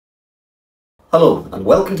Hello and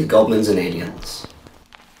welcome to Goblins and Aliens.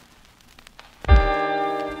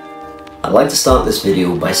 I'd like to start this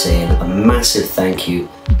video by saying a massive thank you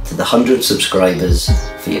to the 100 subscribers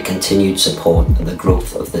for your continued support and the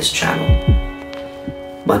growth of this channel.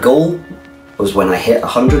 My goal was when I hit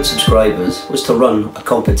 100 subscribers was to run a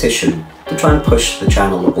competition to try and push the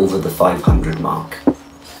channel over the 500 mark.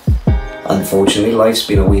 Unfortunately, life's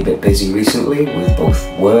been a wee bit busy recently with both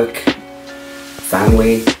work,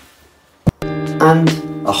 family, and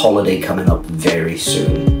a holiday coming up very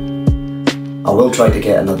soon. I will try to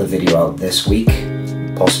get another video out this week,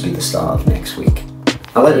 possibly the start of next week.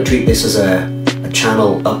 I like to treat this as a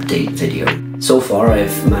channel update video. So far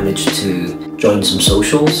I've managed to join some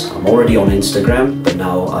socials. I'm already on Instagram, but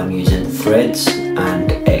now I'm using Threads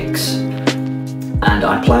and X. And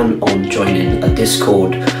I plan on joining a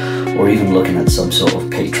Discord or even looking at some sort of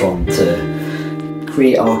Patreon to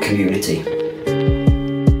create our community.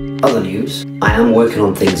 Other news, I am working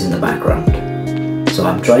on things in the background. So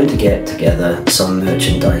I'm trying to get together some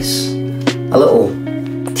merchandise, a little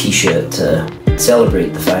t-shirt to celebrate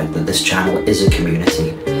the fact that this channel is a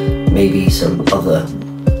community, maybe some other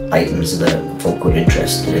items that folk are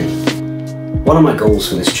interested in. One of my goals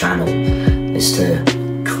for this channel is to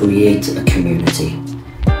create a community,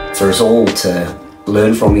 for us all to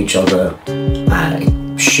learn from each other,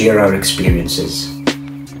 share our experiences.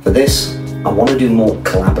 For this, I want to do more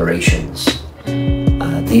collaborations.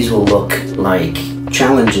 These will look like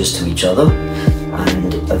challenges to each other,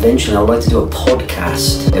 and eventually I'd like to do a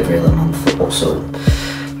podcast every other month or so,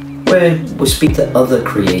 where we speak to other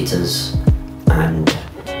creators and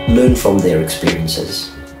learn from their experiences,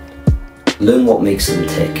 learn what makes them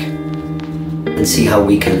tick, and see how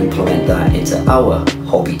we can implement that into our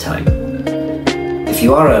hobby time. If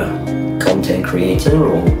you are a content creator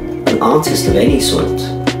or an artist of any sort,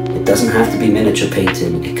 it doesn't have to be miniature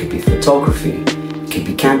painting, it could be photography, it could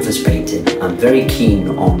be canvas painting. I'm very keen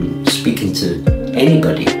on speaking to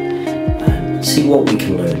anybody and see what we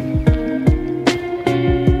can learn.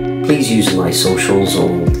 Please use my socials or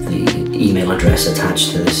the email address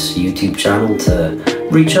attached to this YouTube channel to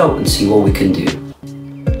reach out and see what we can do.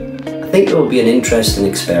 I think it will be an interesting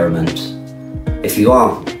experiment. If you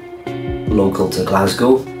are local to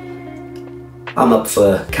Glasgow, I'm up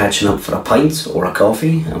for catching up for a pint or a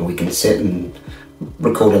coffee and we can sit and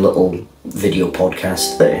record a little video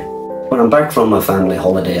podcast there. When I'm back from my family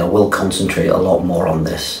holiday, I will concentrate a lot more on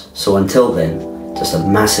this. So until then, just a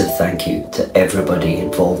massive thank you to everybody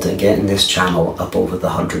involved in getting this channel up over the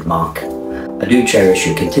 100 mark. I do cherish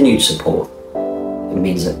your continued support. It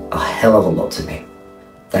means a hell of a lot to me.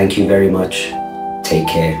 Thank you very much. Take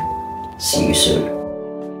care. See you soon.